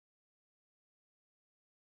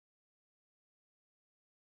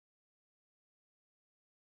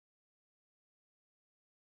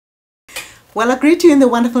Well, I greet you in the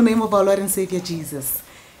wonderful name of our Lord and Savior Jesus.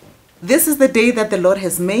 This is the day that the Lord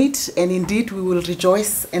has made, and indeed we will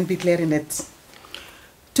rejoice and be glad in it.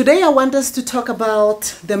 Today I want us to talk about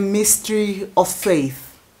the mystery of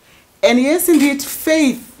faith. And yes, indeed,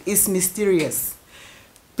 faith is mysterious,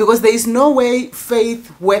 because there is no way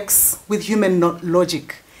faith works with human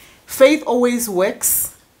logic. Faith always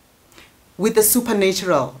works with the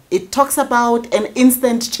supernatural. It talks about an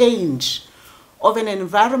instant change of an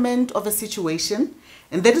environment, of a situation.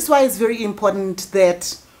 And that is why it's very important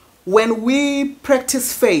that when we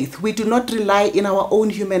practice faith, we do not rely in our own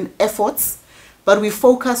human efforts, but we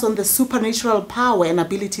focus on the supernatural power and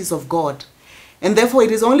abilities of God. And therefore, it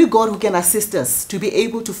is only God who can assist us to be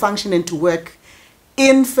able to function and to work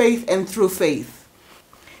in faith and through faith.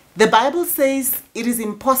 The Bible says it is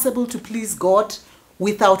impossible to please God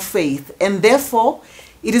without faith. And therefore,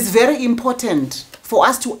 it is very important for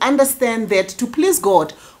us to understand that to please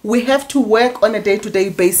God, we have to work on a day-to-day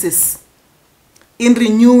basis in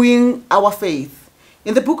renewing our faith.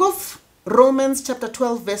 In the book of Romans chapter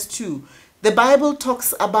 12 verse 2, the Bible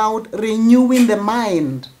talks about renewing the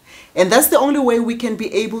mind. And that's the only way we can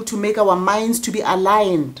be able to make our minds to be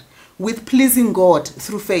aligned with pleasing God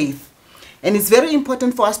through faith. And it's very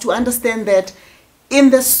important for us to understand that in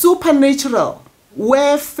the supernatural,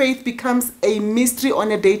 where faith becomes a mystery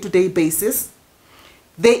on a day-to-day basis,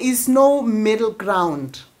 there is no middle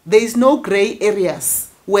ground. There is no gray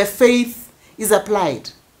areas where faith is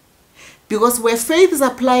applied. Because where faith is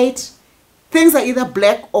applied, things are either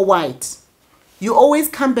black or white. You always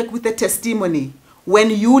come back with a testimony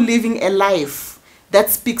when you're living a life that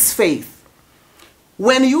speaks faith.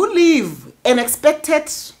 When you live an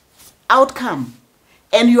expected outcome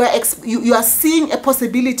and you are seeing a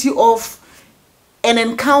possibility of an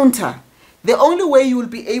encounter, the only way you will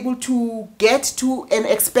be able to get to an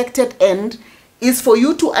expected end is for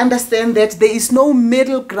you to understand that there is no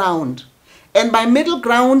middle ground. And by middle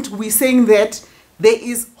ground, we're saying that there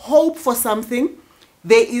is hope for something,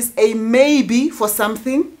 there is a maybe for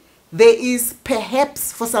something, there is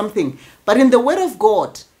perhaps for something. But in the Word of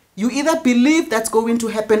God, you either believe that's going to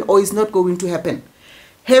happen or it's not going to happen.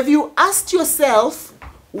 Have you asked yourself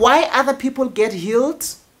why other people get healed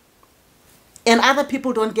and other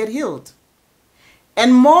people don't get healed?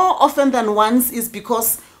 And more often than once is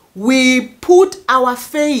because we put our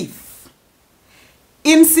faith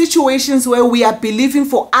in situations where we are believing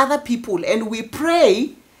for other people, and we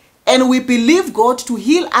pray and we believe God to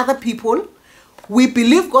heal other people. We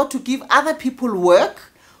believe God to give other people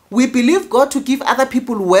work. We believe God to give other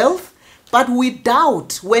people wealth, but we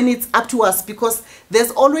doubt when it's up to us, because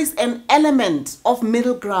there's always an element of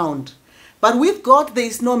middle ground. But with God, there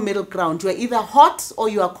is no middle ground. You are either hot or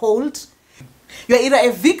you are cold. You are either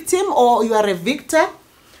a victim or you are a victor,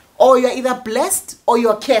 or you are either blessed or you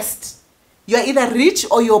are cursed. You are either rich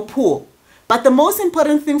or you're poor. But the most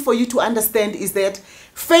important thing for you to understand is that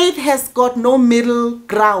faith has got no middle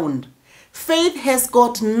ground. Faith has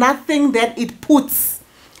got nothing that it puts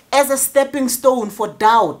as a stepping stone for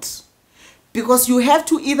doubt. Because you have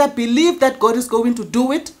to either believe that God is going to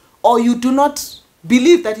do it, or you do not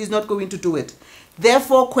believe that He's not going to do it.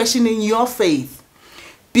 Therefore, questioning your faith.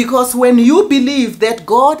 Because when you believe that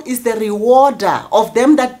God is the rewarder of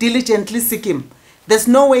them that diligently seek Him, there's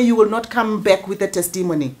no way you will not come back with a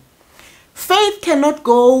testimony. Faith cannot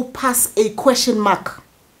go past a question mark.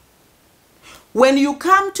 When you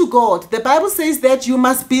come to God, the Bible says that you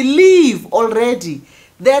must believe already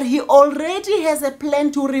that He already has a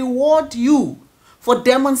plan to reward you for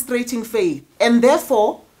demonstrating faith. And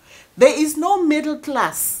therefore, there is no middle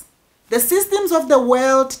class. The systems of the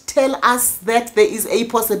world tell us that there is a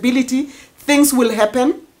possibility things will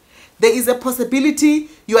happen. There is a possibility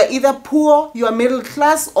you are either poor, you are middle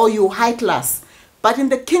class, or you are high class. But in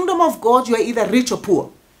the kingdom of God, you are either rich or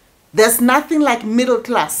poor. There's nothing like middle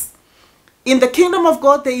class. In the kingdom of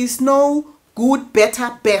God, there is no good,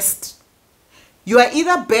 better, best. You are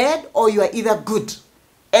either bad or you are either good.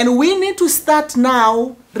 And we need to start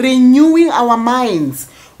now renewing our minds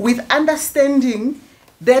with understanding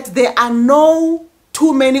that there are no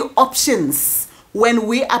too many options when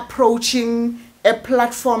we are approaching a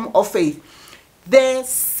platform of faith. The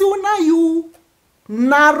sooner you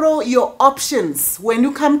narrow your options when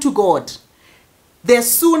you come to God, the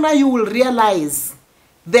sooner you will realize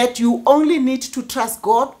that you only need to trust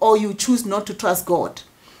God or you choose not to trust God.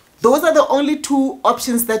 Those are the only two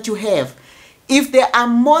options that you have. If there are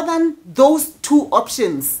more than those two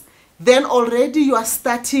options, then already you are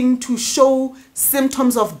starting to show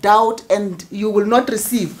symptoms of doubt, and you will not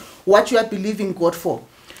receive what you are believing God for.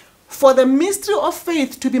 For the mystery of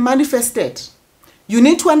faith to be manifested, you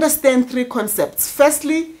need to understand three concepts.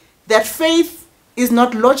 Firstly, that faith is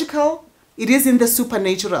not logical, it is in the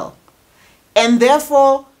supernatural. And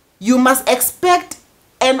therefore, you must expect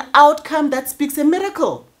an outcome that speaks a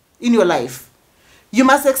miracle in your life. You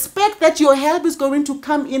must expect that your help is going to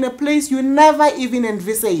come in a place you never even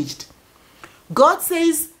envisaged. God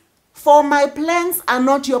says, for my plans are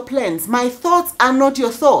not your plans. My thoughts are not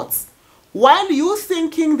your thoughts. While you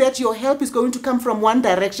thinking that your help is going to come from one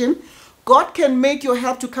direction, God can make your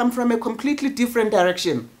help to come from a completely different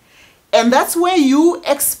direction. And that's where you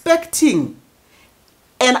expecting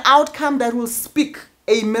an outcome that will speak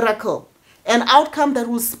a miracle, an outcome that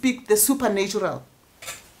will speak the supernatural.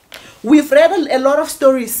 We've read a lot of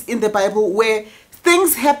stories in the Bible where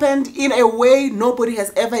things happened in a way nobody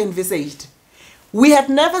has ever envisaged. We had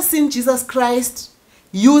never seen Jesus Christ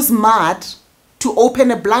use mud to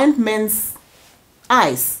open a blind man's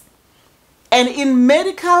eyes. And in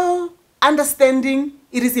medical understanding,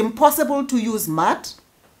 it is impossible to use mud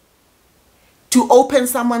to open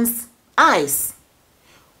someone's eyes.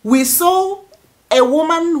 We saw a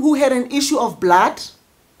woman who had an issue of blood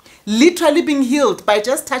literally being healed by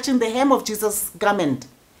just touching the hem of Jesus' garment.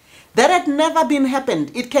 That had never been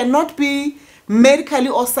happened. It cannot be medically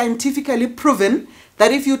or scientifically proven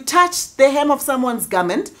that if you touch the hem of someone's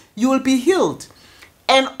garment, you will be healed.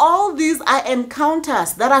 And all these are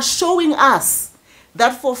encounters that are showing us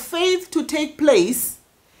that for faith to take place,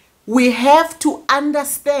 we have to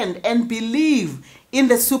understand and believe in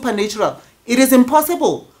the supernatural. It is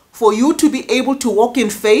impossible for you to be able to walk in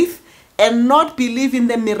faith and not believe in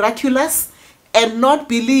the miraculous and not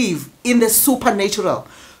believe in the supernatural.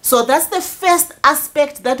 So that's the first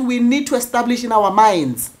aspect that we need to establish in our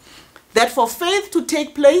minds. That for faith to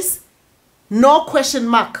take place, no question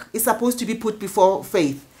mark is supposed to be put before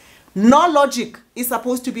faith. No logic is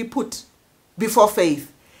supposed to be put before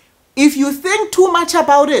faith. If you think too much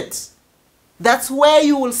about it, that's where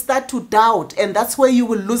you will start to doubt, and that's where you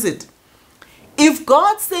will lose it. If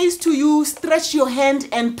God says to you, stretch your hand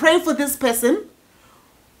and pray for this person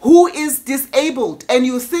who is disabled, and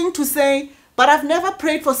you think to say, but I've never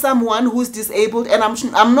prayed for someone who's disabled, and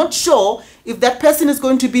I'm not sure if that person is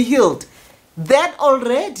going to be healed, that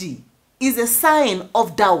already is a sign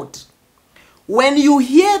of doubt. When you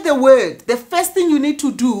hear the word, the first thing you need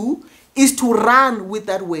to do is to run with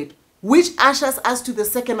that word, which ushers us to the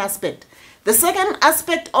second aspect. The second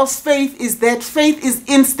aspect of faith is that faith is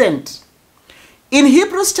instant. In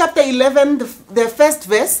Hebrews chapter 11, the first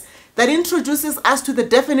verse that introduces us to the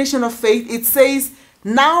definition of faith, it says,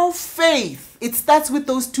 now faith. It starts with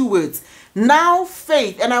those two words. Now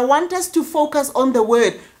faith. And I want us to focus on the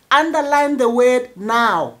word. Underline the word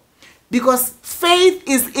now. Because faith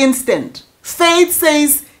is instant. Faith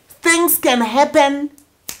says things can happen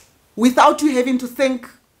without you having to think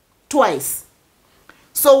twice.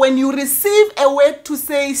 So when you receive a word to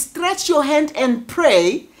say, stretch your hand and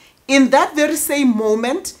pray, in that very same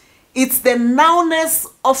moment, it's the nowness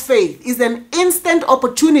of faith. It's an instant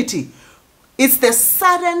opportunity. It's the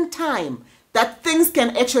sudden time that things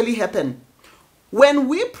can actually happen. When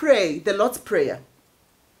we pray the Lord's Prayer,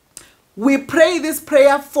 we pray this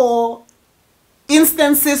prayer for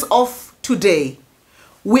instances of today.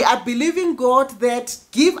 We are believing God that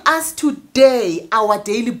give us today our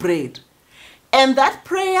daily bread. And that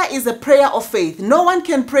prayer is a prayer of faith. No one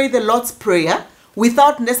can pray the Lord's Prayer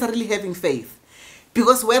without necessarily having faith.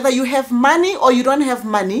 Because whether you have money or you don't have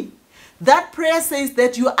money, that prayer says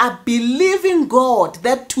that you are believing God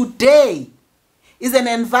that today is an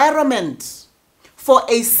environment for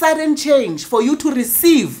a sudden change, for you to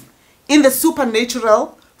receive in the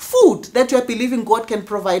supernatural food that you are believing God can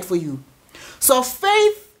provide for you. So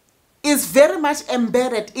faith is very much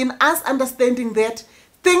embedded in us understanding that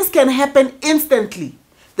things can happen instantly.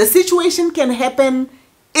 The situation can happen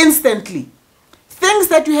instantly. Things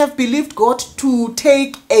that you have believed God to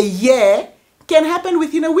take a year can happen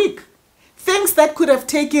within a week. Things that could have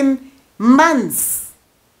taken months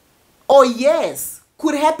or years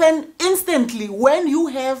could happen instantly when you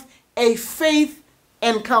have a faith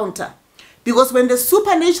encounter. Because when the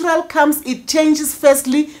supernatural comes, it changes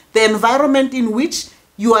firstly the environment in which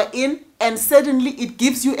you are in, and suddenly it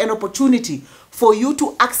gives you an opportunity for you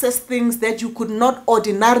to access things that you could not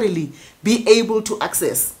ordinarily be able to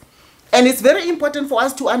access. And it's very important for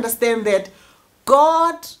us to understand that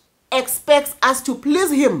God expects us to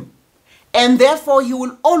please Him. And therefore, He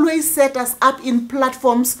will always set us up in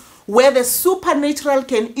platforms where the supernatural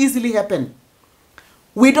can easily happen.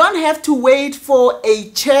 We don't have to wait for a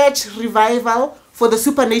church revival for the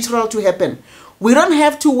supernatural to happen. We don't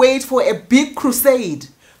have to wait for a big crusade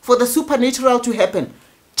for the supernatural to happen.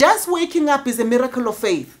 Just waking up is a miracle of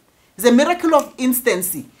faith. It's a miracle of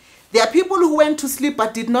instancy. There are people who went to sleep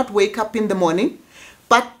but did not wake up in the morning.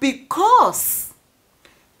 But because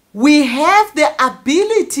we have the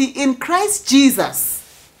ability in Christ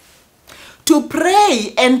Jesus to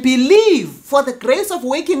pray and believe for the grace of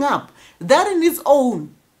waking up, that in its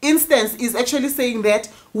own instance is actually saying that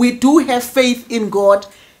we do have faith in God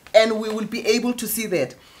and we will be able to see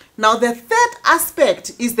that. Now, the third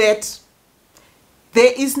aspect is that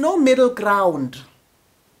there is no middle ground.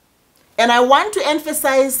 And I want to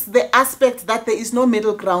emphasize the aspect that there is no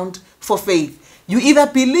middle ground for faith. You either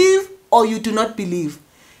believe or you do not believe.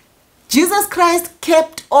 Jesus Christ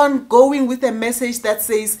kept on going with a message that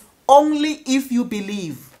says, only if you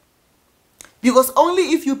believe. Because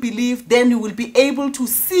only if you believe, then you will be able to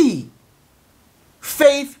see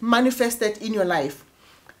faith manifested in your life.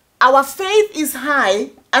 Our faith is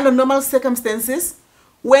high under normal circumstances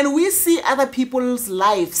when we see other people's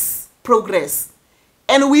lives progress.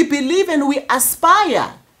 And we believe and we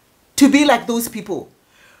aspire to be like those people.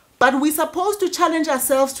 But we're supposed to challenge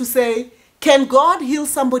ourselves to say, can God heal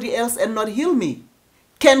somebody else and not heal me?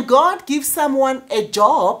 Can God give someone a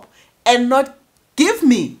job and not give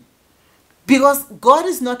me? Because God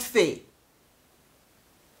is not fair.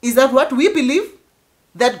 Is that what we believe?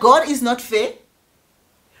 That God is not fair?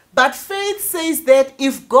 But faith says that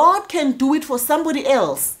if God can do it for somebody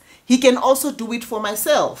else, he can also do it for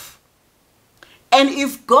myself. And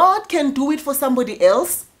if God can do it for somebody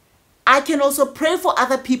else, I can also pray for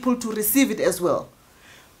other people to receive it as well.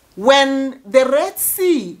 When the Red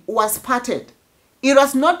Sea was parted, it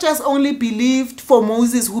was not just only believed for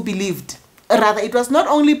Moses who believed. Rather, it was not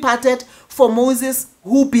only parted for Moses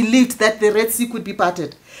who believed that the Red Sea could be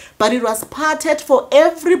parted, but it was parted for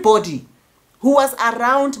everybody who was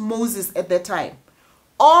around Moses at that time.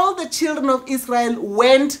 All the children of Israel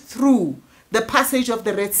went through the passage of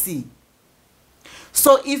the Red Sea.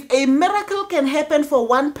 So if a miracle can happen for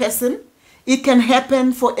one person, it can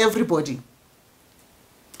happen for everybody.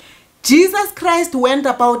 Jesus Christ went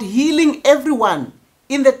about healing everyone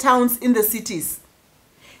in the towns, in the cities.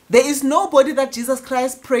 There is nobody that Jesus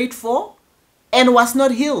Christ prayed for and was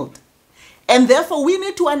not healed. And therefore we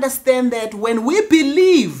need to understand that when we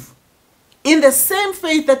believe in the same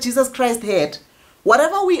faith that Jesus Christ had,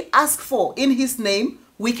 whatever we ask for in his name,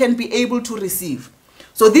 we can be able to receive.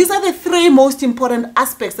 So these are the three most important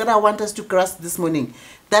aspects that I want us to grasp this morning.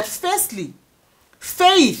 That firstly,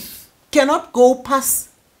 faith cannot go past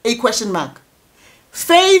a question mark.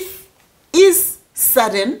 Faith is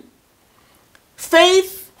sudden.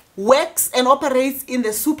 Faith works and operates in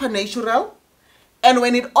the supernatural. And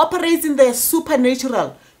when it operates in the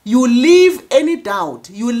supernatural, you leave any doubt,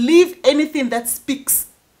 you leave anything that speaks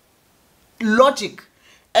logic,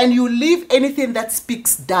 and you leave anything that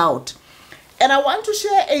speaks doubt. And I want to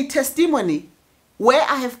share a testimony where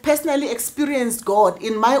I have personally experienced God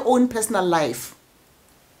in my own personal life.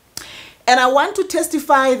 And I want to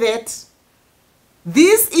testify that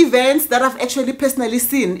these events that I've actually personally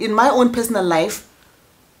seen in my own personal life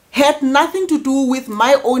had nothing to do with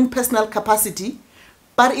my own personal capacity,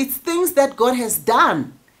 but it's things that God has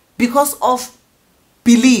done because of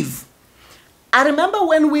belief. I remember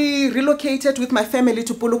when we relocated with my family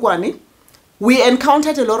to Polokwane, we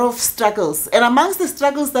encountered a lot of struggles. And amongst the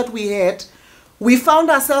struggles that we had, we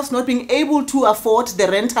found ourselves not being able to afford the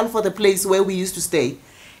rental for the place where we used to stay.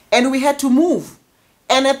 And we had to move.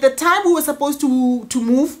 And at the time we were supposed to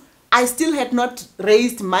move, I still had not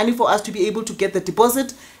raised money for us to be able to get the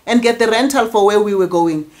deposit and get the rental for where we were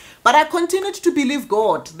going. But I continued to believe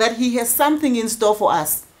God that he has something in store for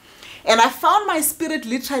us. And I found my spirit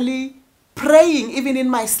literally praying. Even in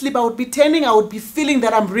my sleep, I would be turning, I would be feeling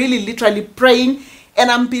that I'm really literally praying and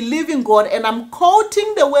I'm believing God and I'm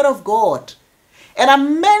quoting the word of God. And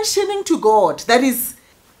I'm mentioning to God that is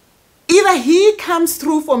either he comes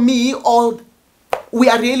through for me or we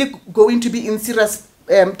are really going to be in serious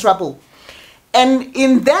trouble. And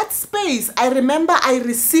in that space, I remember I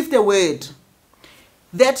received a word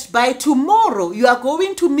that by tomorrow you are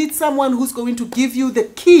going to meet someone who's going to give you the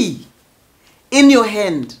key in your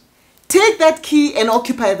hand. Take that key and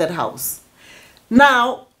occupy that house.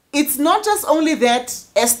 Now, it's not just only that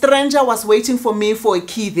a stranger was waiting for me for a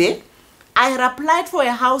key there. I had applied for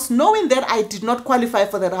a house knowing that I did not qualify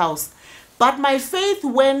for that house. But my faith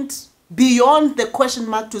went beyond the question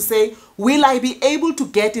mark to say, will I be able to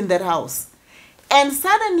get in that house? And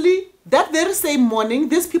suddenly, that very same morning,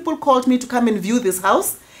 these people called me to come and view this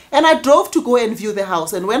house. And I drove to go and view the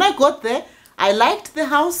house. And when I got there, I liked the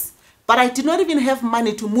house, but I did not even have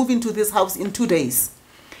money to move into this house in 2 days.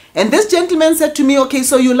 And this gentleman said to me, okay,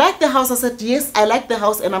 so you like the house? I said, yes, I like the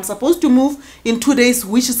house. And I'm supposed to move in 2 days,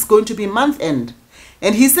 which is going to be month end.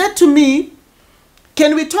 And he said to me,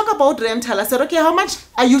 can we talk about rental? I said, okay, how much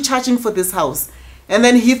are you charging for this house? And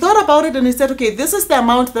then he thought about it and he said, okay, this is the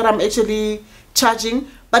amount that I'm actually charging,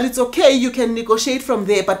 but it's okay, you can negotiate from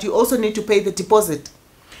there, but you also need to pay the deposit.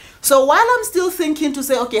 So while I'm still thinking to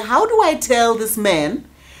say, okay, how do I tell this man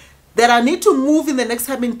that I need to move in the next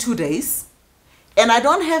coming 2 days and I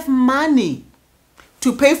don't have money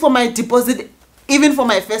to pay for my deposit, even for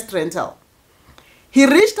my first rental? He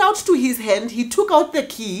reached out to his hand, he took out the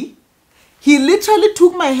key, he literally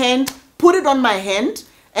took my hand, put it on my hand,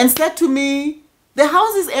 and said to me, the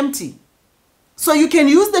house is empty. So you can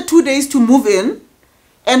use the 2 days to move in.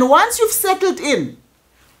 And once you've settled in,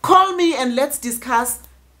 call me and let's discuss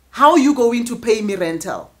how you're going to pay me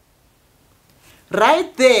rental.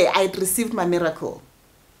 Right there, I'd received my miracle.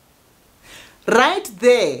 Right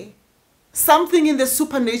there, something in the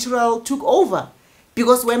supernatural took over.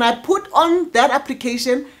 Because when I put on that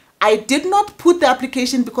application, I did not put the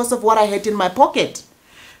application because of what I had in my pocket.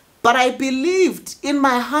 But I believed in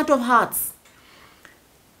my heart of hearts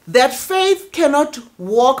that faith cannot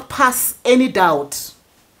walk past any doubt.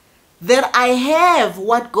 That I have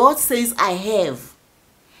what God says I have.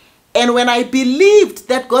 And when I believed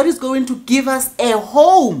that God is going to give us a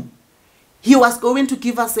home, He was going to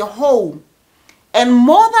give us a home. And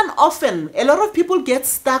more than often, a lot of people get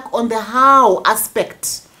stuck on the how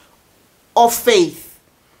aspect of faith.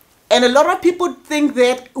 And a lot of people think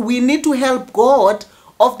that we need to help God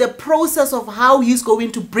of the process of how He's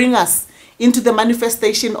going to bring us into the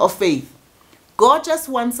manifestation of faith. God just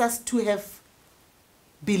wants us to have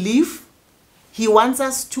belief. He wants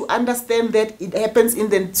us to understand that it happens in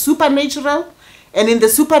the supernatural. And in the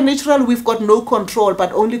supernatural, we've got no control,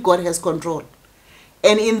 but only God has control.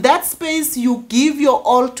 And in that space, you give your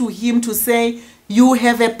all to Him to say, you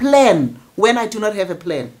have a plan when I do not have a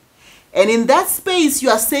plan. And in that space, you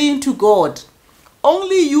are saying to God,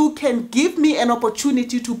 only you can give me an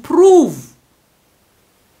opportunity to prove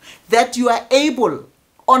that you are able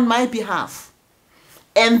on my behalf.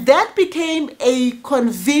 And that became a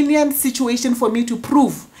convenient situation for me to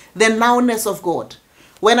prove the nowness of God.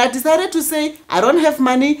 When I decided to say, I don't have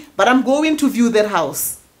money, but I'm going to view that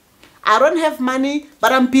house. I don't have money,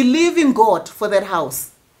 but I'm believing God for that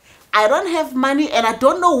house. I don't have money and I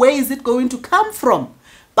don't know where is it going to come from,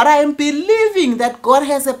 but I am believing that God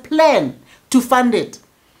has a plan to fund it.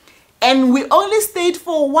 And we only stayed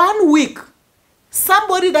for 1 week.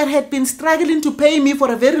 Somebody that had been struggling to pay me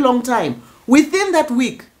for a very long time, within that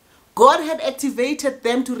week, God had activated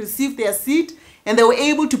them to receive their seed and they were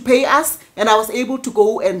able to pay us and I was able to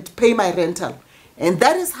go and pay my rental. And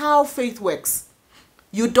that is how faith works.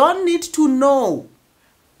 You don't need to know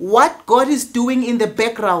what God is doing in the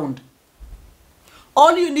background.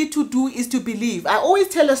 All you need to do is to believe. I always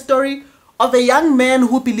tell a story of a young man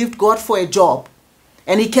who believed God for a job.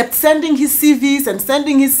 And he kept sending his CVs and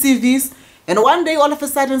sending his CVs. And one day, all of a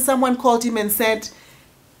sudden, someone called him and said,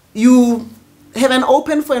 you have an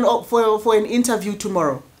open for an interview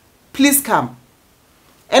tomorrow. Please come.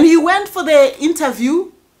 And he went for the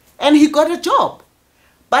interview and he got a job.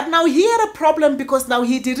 But now he had a problem because now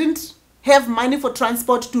he didn't have money for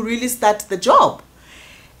transport to really start the job.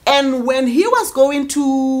 And when he was going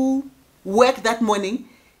to work that morning,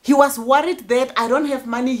 he was worried that I don't have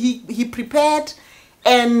money. He prepared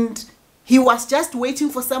and he was just waiting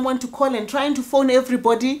for someone to call and trying to phone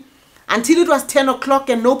everybody until it was 10 o'clock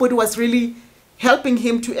and nobody was really helping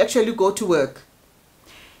him to actually go to work.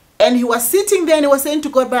 And he was sitting there and he was saying to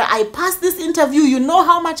God, but I passed this interview. You know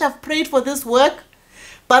how much I've prayed for this work.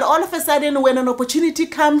 But all of a sudden, when an opportunity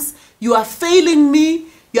comes, you are failing me.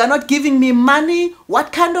 You are not giving me money.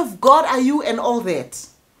 What kind of God are you and all that?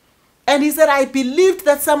 And he said, I believed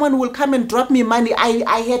that someone will come and drop me money.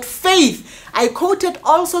 I had faith. I quoted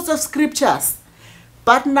all sorts of scriptures.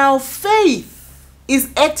 But now faith is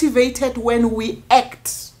activated when we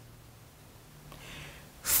act.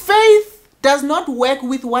 Faith does not work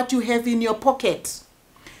with what you have in your pocket.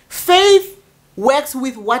 Faith works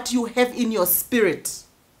with what you have in your spirit.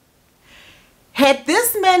 Had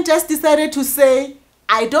this man just decided to say,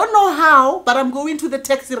 I don't know how, but I'm going to the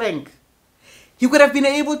taxi rank, he could have been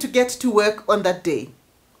able to get to work on that day.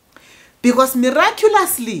 Because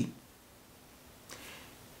miraculously,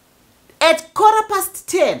 at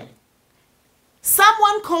 10:15,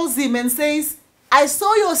 someone calls him and says, I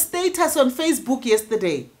saw your status on Facebook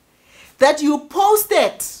yesterday that you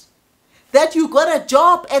posted that you got a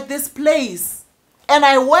job at this place and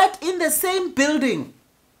I worked in the same building.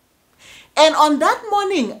 And on that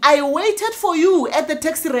morning, I waited for you at the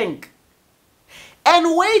taxi rank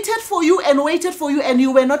and waited for you and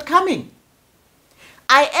you were not coming.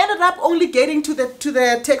 I ended up only getting to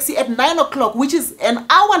the taxi at 9 o'clock, which is an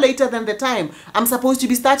hour later than the time I'm supposed to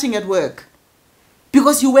be starting at work.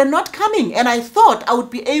 Because you were not coming, and I thought I would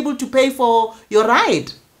be able to pay for your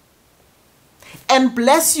ride and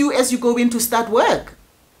bless you as you go in to start work.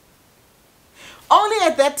 Only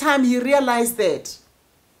at that time he realized that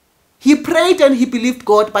he prayed and he believed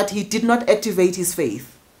God, but he did not activate his faith.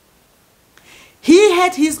 He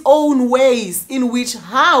had his own ways in which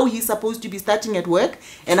how he's supposed to be starting at work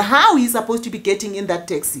and how he's supposed to be getting in that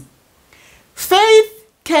taxi. Faith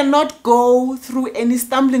cannot go through any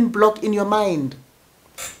stumbling block in your mind.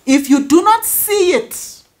 If you do not see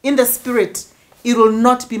it in the spirit, it will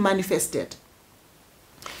not be manifested.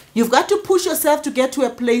 You've got to push yourself to get to a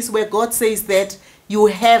place where God says that you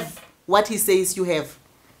have what he says you have.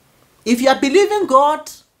 If you are believing God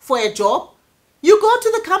for a job, you go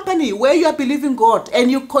to the company where you are believing God and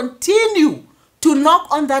you continue to knock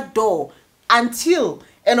on that door until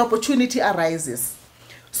an opportunity arises.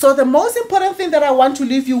 So the most important thing that I want to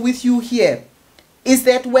leave you with you here is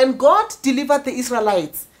that when God delivered the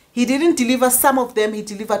Israelites, he didn't deliver some of them, he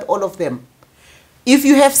delivered all of them. If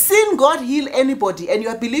you have seen God heal anybody and you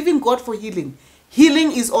are believing God for healing,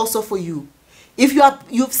 healing is also for you. If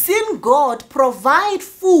you've seen God provide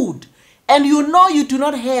food and you know you do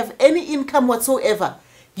not have any income whatsoever,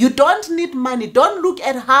 you don't need money, don't look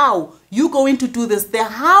at how you're going to do this. The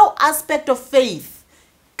how aspect of faith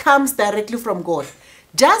comes directly from God.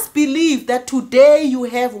 Just believe that today you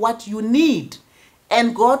have what you need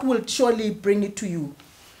and God will surely bring it to you.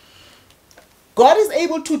 God is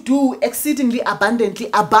able to do exceedingly abundantly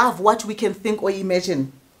above what we can think or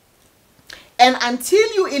imagine. And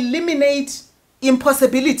until you eliminate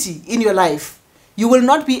impossibility in your life, you will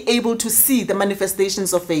not be able to see the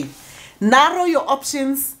manifestations of faith. Narrow your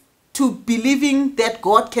options to believing that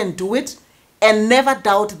God can do it and never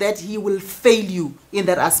doubt that he will fail you in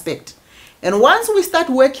that aspect. And once we start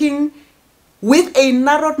working with a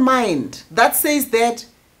narrowed mind that says that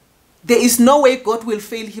there is no way God will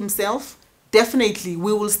fail himself, definitely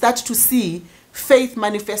we will start to see faith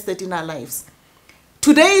manifested in our lives.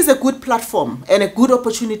 Today is a good platform and a good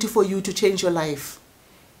opportunity for you to change your life.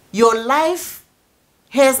 Your life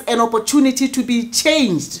has an opportunity to be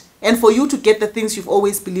changed and for you to get the things you've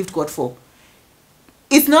always believed God for.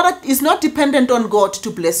 It's not dependent on God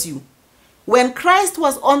to bless you. When Christ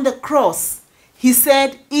was on the cross, he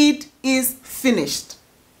said, "It is finished."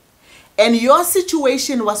 And your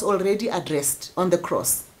situation was already addressed on the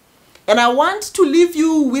cross. And I want to leave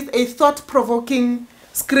you with a thought-provoking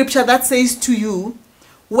scripture that says to you,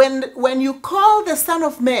 when you call the Son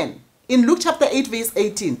of Man, in Luke chapter 8 verse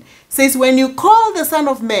 18, says, when you call the Son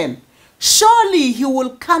of Man, surely he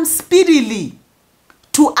will come speedily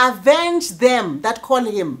to avenge them that call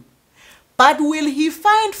him. But will he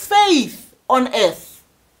find faith on earth?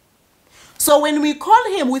 So when we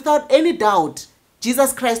call him without any doubt,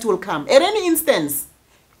 Jesus Christ will come. At any instance,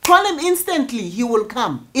 call him instantly, he will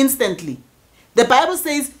come instantly. The Bible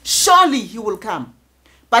says, surely he will come.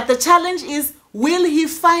 But the challenge is, will he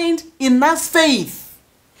find enough faith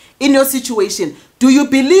in your situation? Do you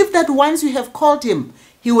believe that once you have called him,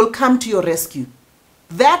 he will come to your rescue?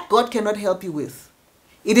 That God cannot help you with.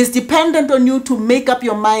 It is dependent on you to make up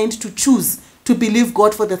your mind to choose to believe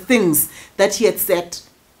God for the things that he had said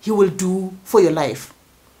he will do for your life.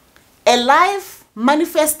 A life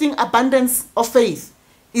manifesting abundance of faith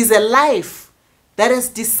is a life that has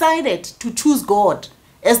decided to choose God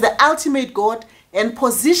as the ultimate God and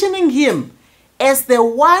positioning him as the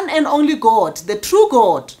one and only God, the true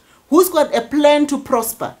God, who's got a plan to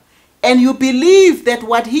prosper. And you believe that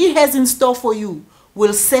what he has in store for you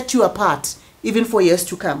will set you apart even for years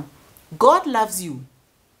to come. God loves you.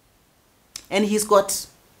 And he's got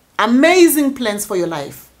amazing plans for your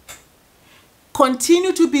life.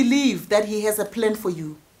 Continue to believe that he has a plan for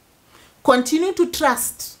you. Continue to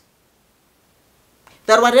trust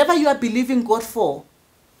that whatever you are believing God for,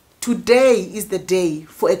 today is the day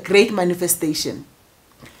for a great manifestation.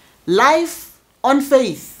 Life on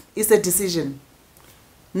faith is a decision.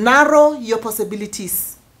 Narrow your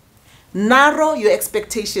possibilities. Narrow your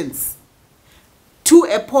expectations to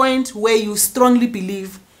a point where you strongly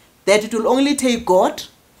believe that it will only take God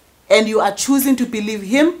and you are choosing to believe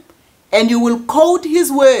him, and you will quote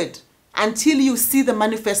his word until you see the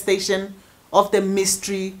manifestation of the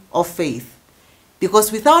mystery of faith.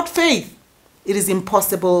 Because without faith, it is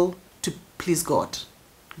impossible to please God.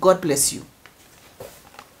 God bless you.